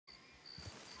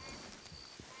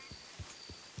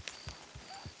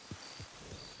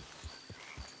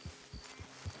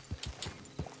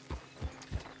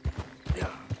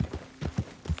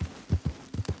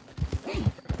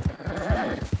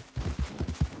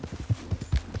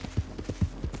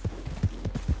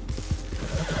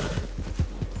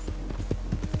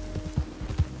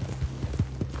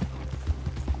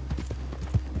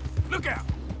Look out!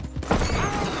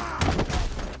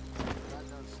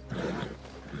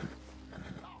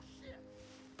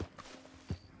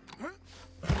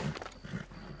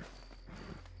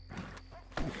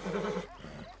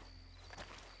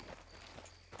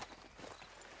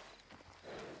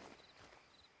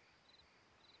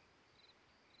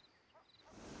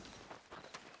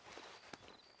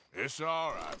 It's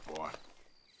all right, boy.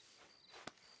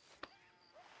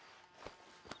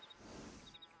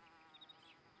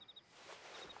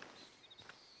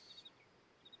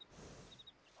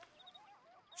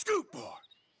 Scoot, boy.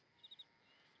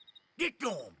 Get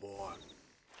going, boy.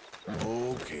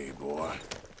 Okay, boy.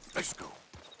 Let's go.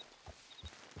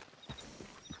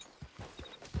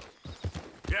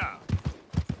 Yeah.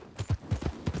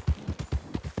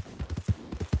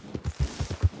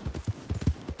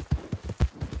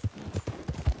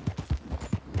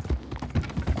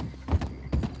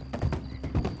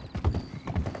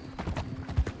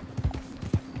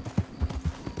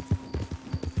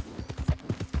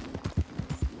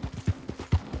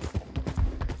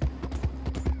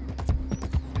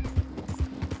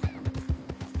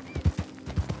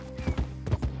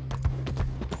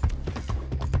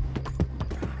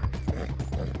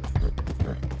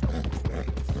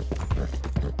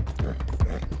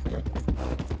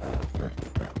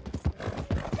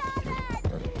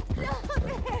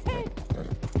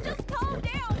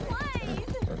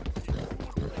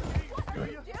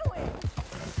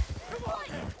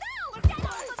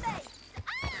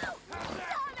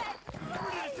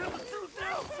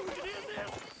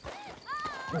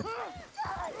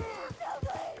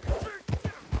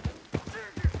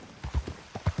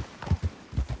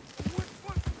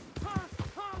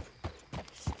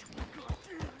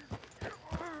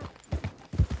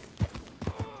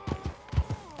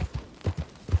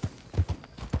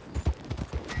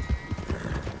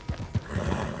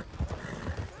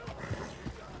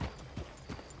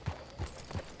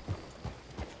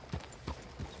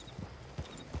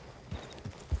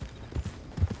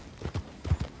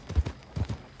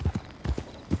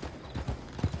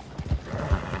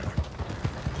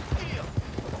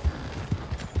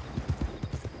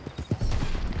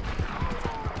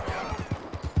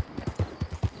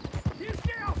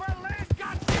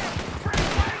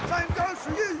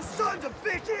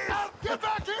 Get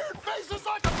back here and face us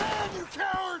like a man, you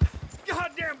coward!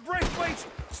 Goddamn breakways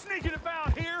sneaking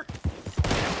about here!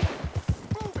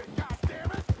 Move it,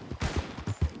 goddammit!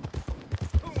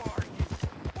 Who are you?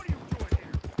 What are you doing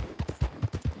here?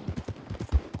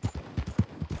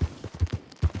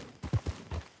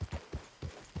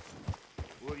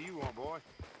 What do you want, boy?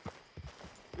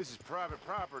 This is private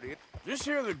property. This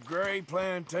here the Gray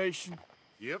Plantation?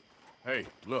 Yep. Hey,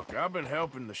 look, I've been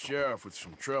helping the sheriff with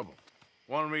some trouble.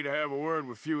 Wanted me to have a word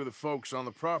with a few of the folks on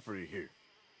the property here.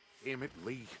 Damn it,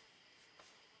 Lee.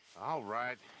 All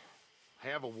right.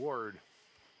 Have a word.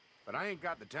 But I ain't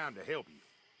got the time to help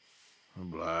you.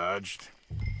 Obliged.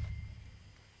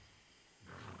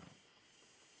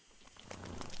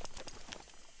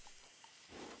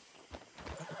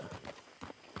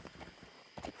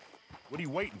 What are you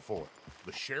waiting for?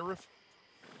 The sheriff?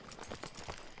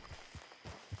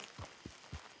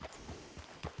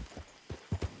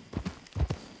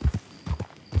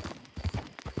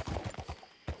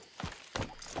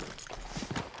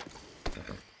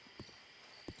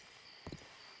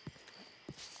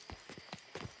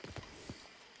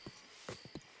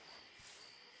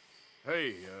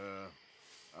 Hey,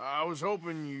 I was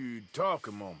hoping you'd talk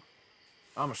a moment.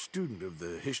 I'm a student of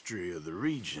the history of the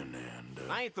region,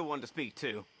 and, I ain't the one to speak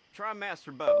to. Try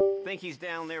Master Bo. Think he's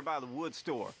down there by the wood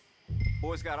store.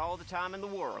 Boy's got all the time in the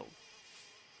world.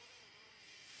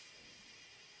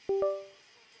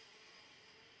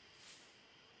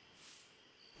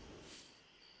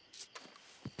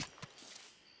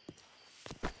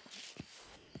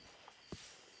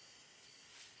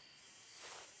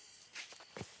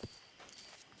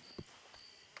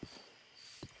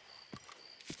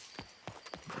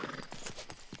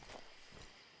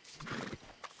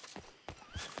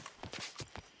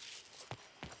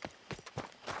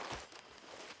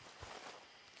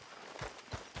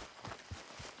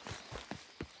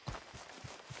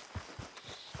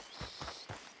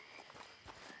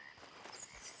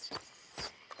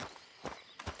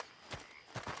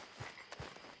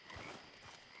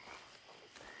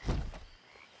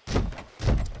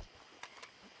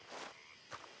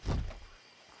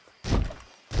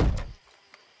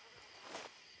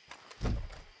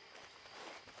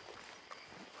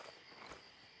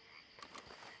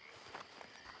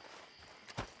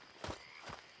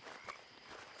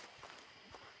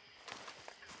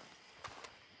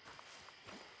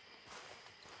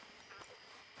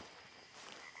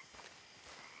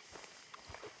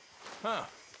 Huh.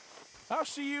 I'll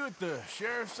see you at the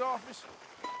sheriff's office.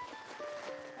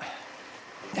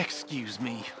 Excuse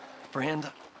me, friend.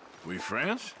 We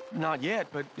friends? Not yet,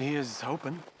 but he is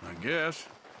hoping. I guess.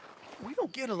 We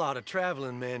don't get a lot of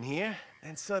traveling men here,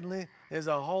 and suddenly there's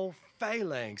a whole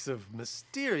phalanx of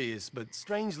mysterious but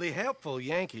strangely helpful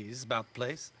Yankees about the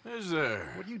place. Is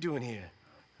there? What are you doing here?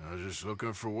 I was just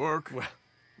looking for work. Well,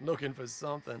 looking for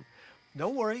something.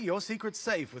 Don't worry, your secret's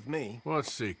safe with me. What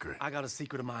secret? I got a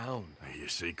secret of my own. Are you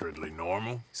secretly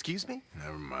normal? Excuse me?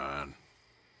 Never mind.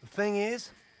 The thing is,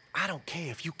 I don't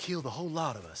care if you kill the whole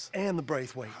lot of us and the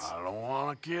Braithwaites. I don't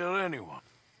want to kill anyone.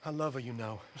 I love her, you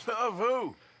know. Love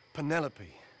who? Penelope.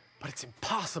 But it's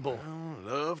impossible.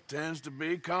 Well, love tends to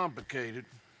be complicated.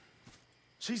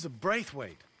 She's a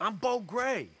Braithwaite. I'm Beau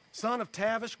Gray, son of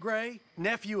Tavish Gray,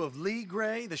 nephew of Lee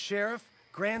Gray, the sheriff,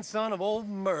 grandson of old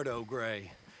Murdo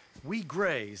Gray. We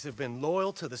Grays have been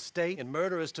loyal to the state and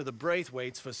murderous to the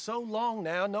Braithwaites for so long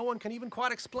now, no one can even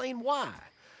quite explain why.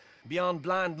 Beyond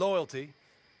blind loyalty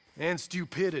and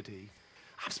stupidity,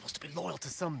 I'm supposed to be loyal to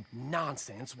some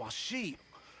nonsense while she's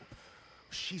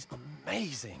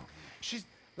amazing. She's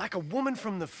like a woman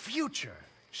from the future.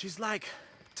 She's like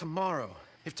tomorrow,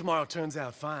 if tomorrow turns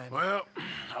out fine. Well,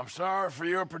 I'm sorry for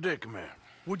your predicament.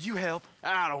 Would you help?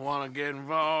 I don't want to get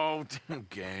involved.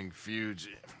 Gang feuds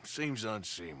seems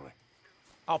unseemly.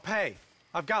 I'll pay.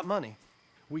 I've got money.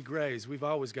 We Grays, we've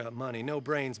always got money. No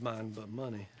brains, mind, but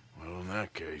money. Well, in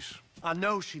that case... I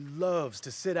know she loves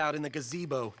to sit out in the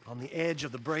gazebo on the edge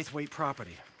of the Braithwaite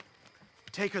property.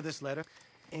 Take her this letter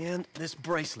and this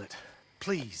bracelet,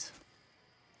 please.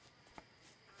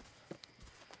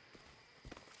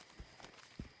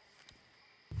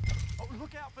 Oh,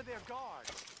 look out for their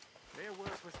guards. They're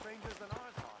worse for strangers than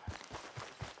ours are.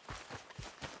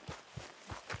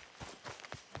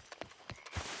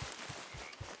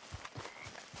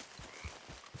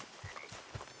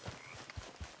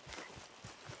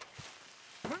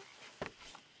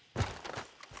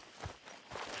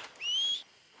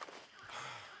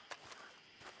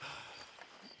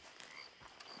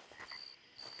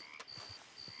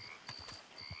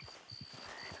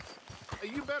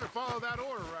 You better follow that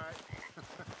order, right?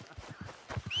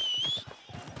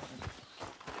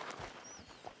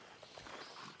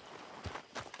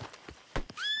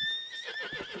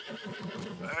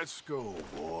 Let's go,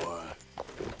 boy.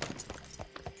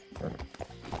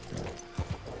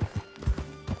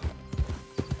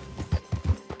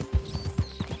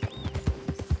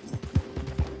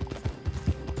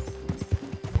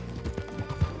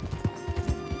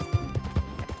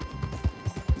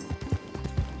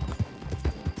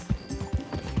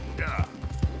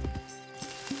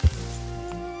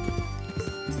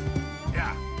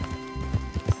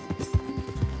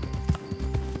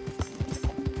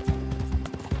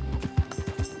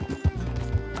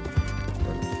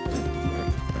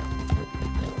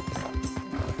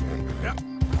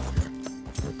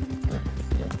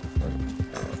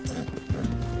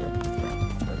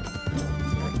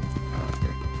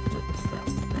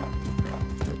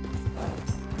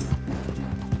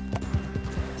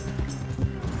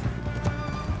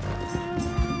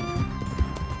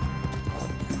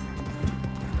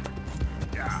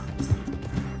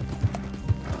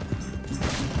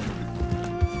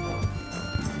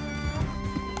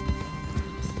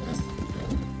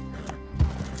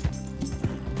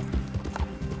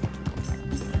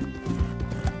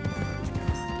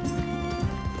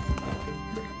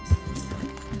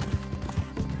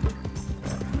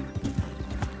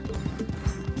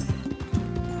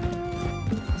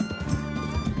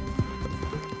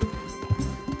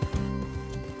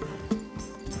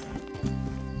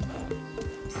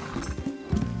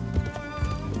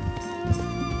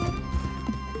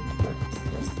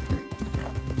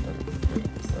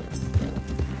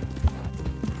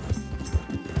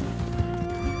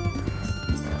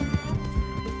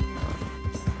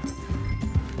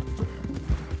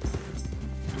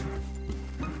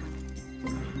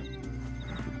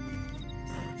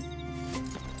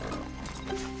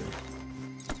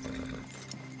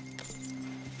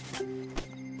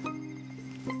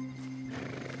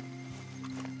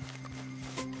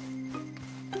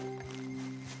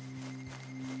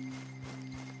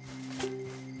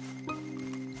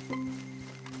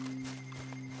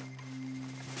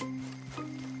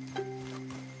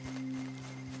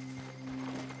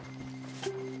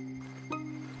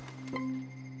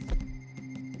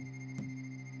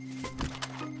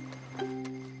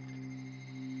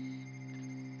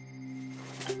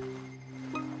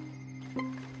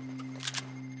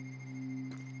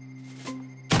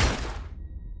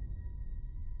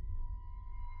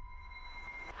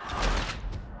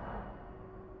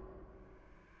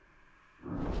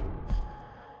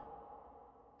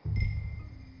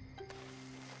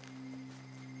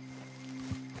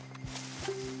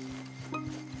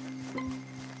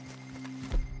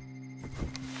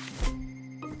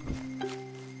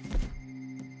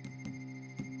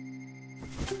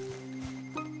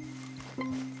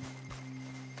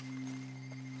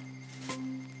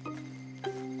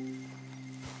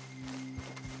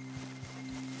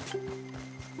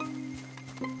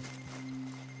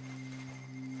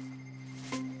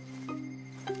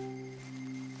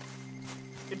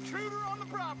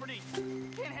 property.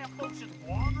 Can't have folks just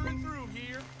wandering through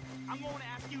here. I'm going to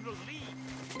ask you to leave.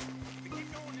 To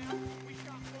keep going now, we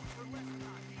shot folks for less than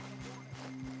I need in the morning.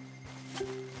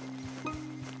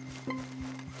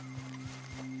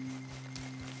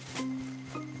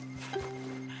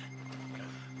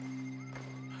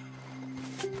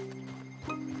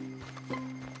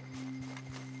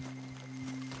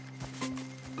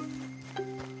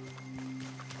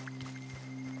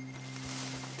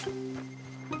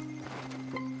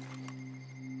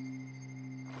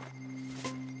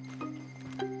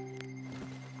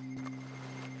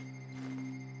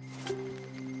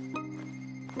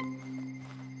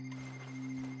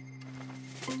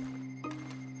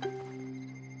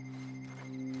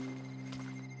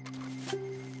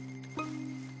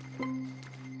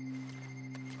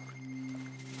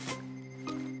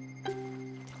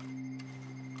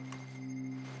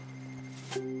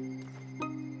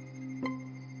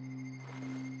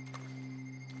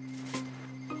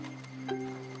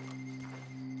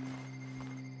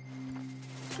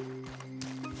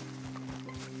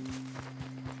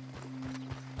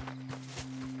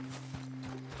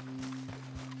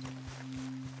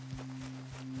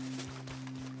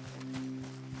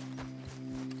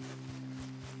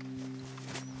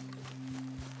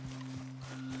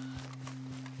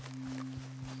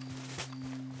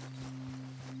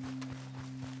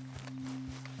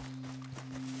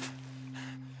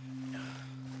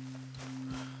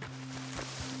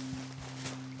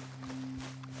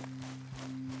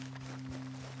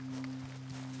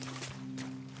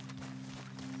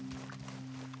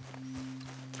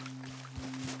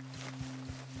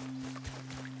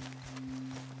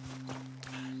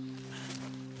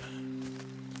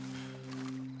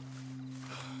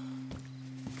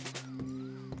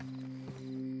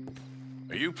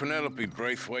 Are you Penelope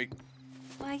Braithwaite?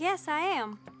 Why, yes, I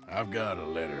am. I've got a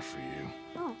letter for you.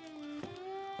 Oh.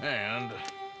 And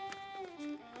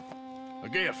a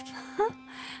gift.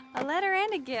 A letter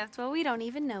and a gift. Well, we don't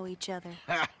even know each other.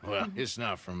 Well, it's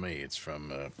not from me. It's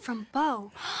from, From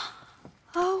Beau.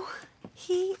 Oh,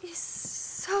 he is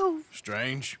so...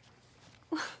 Strange?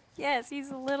 Yes,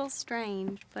 he's a little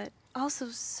strange, but also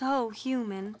so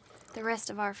human. The rest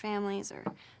of our families are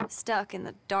stuck in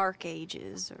the Dark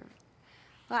Ages, or,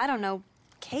 well, I don't know,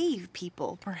 cave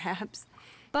people, perhaps.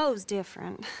 Beau's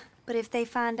different. But if they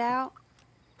find out,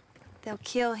 they'll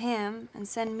kill him and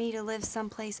send me to live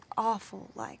someplace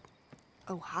awful like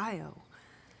Ohio.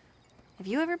 Have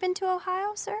you ever been to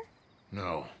Ohio, sir?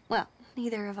 No. Well,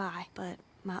 neither have I, but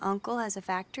my uncle has a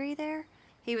factory there.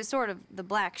 He was sort of the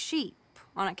black sheep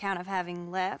on account of having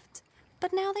left,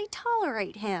 but now they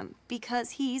tolerate him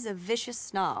because he's a vicious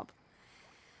snob.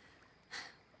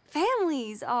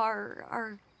 Families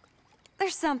are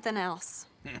there's something else.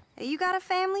 You got a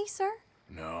family, sir?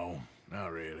 No,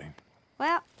 not really.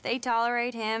 Well, they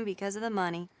tolerate him because of the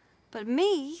money. But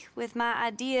me, with my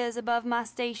ideas above my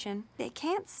station, they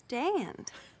can't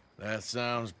stand. That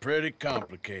sounds pretty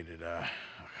complicated. I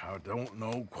don't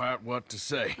know quite what to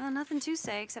say. Well, nothing to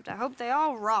say, except I hope they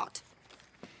all rot.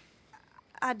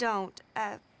 I don't,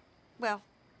 well,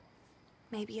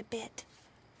 maybe a bit.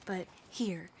 But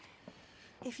here,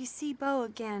 if you see Beau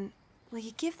again, will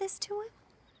you give this to him?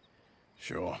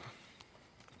 Sure.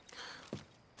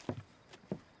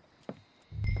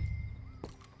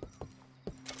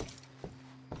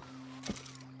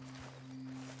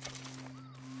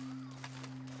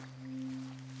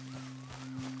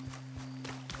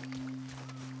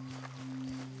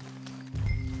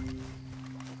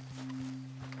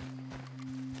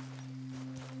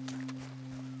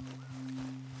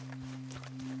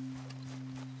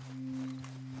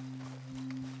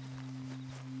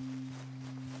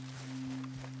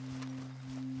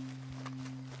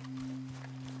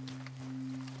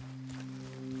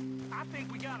 I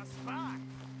think we got a spot.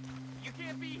 You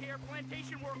can't be here,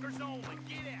 plantation workers only.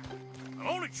 Get out. I'm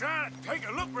only trying to take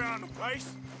a look around the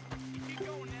place. You keep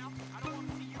going now. I don't want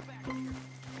to see you back here.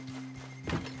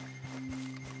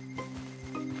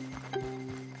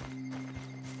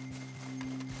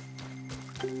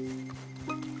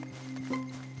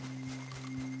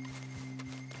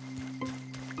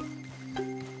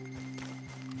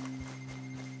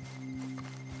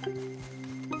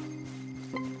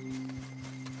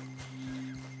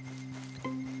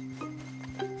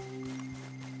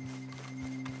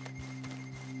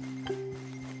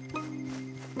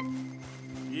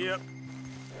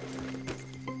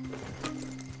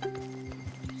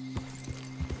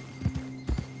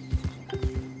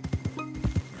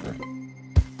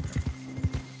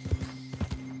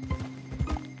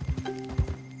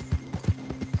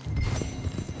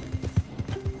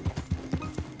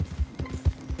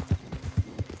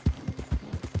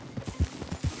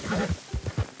 Ugh.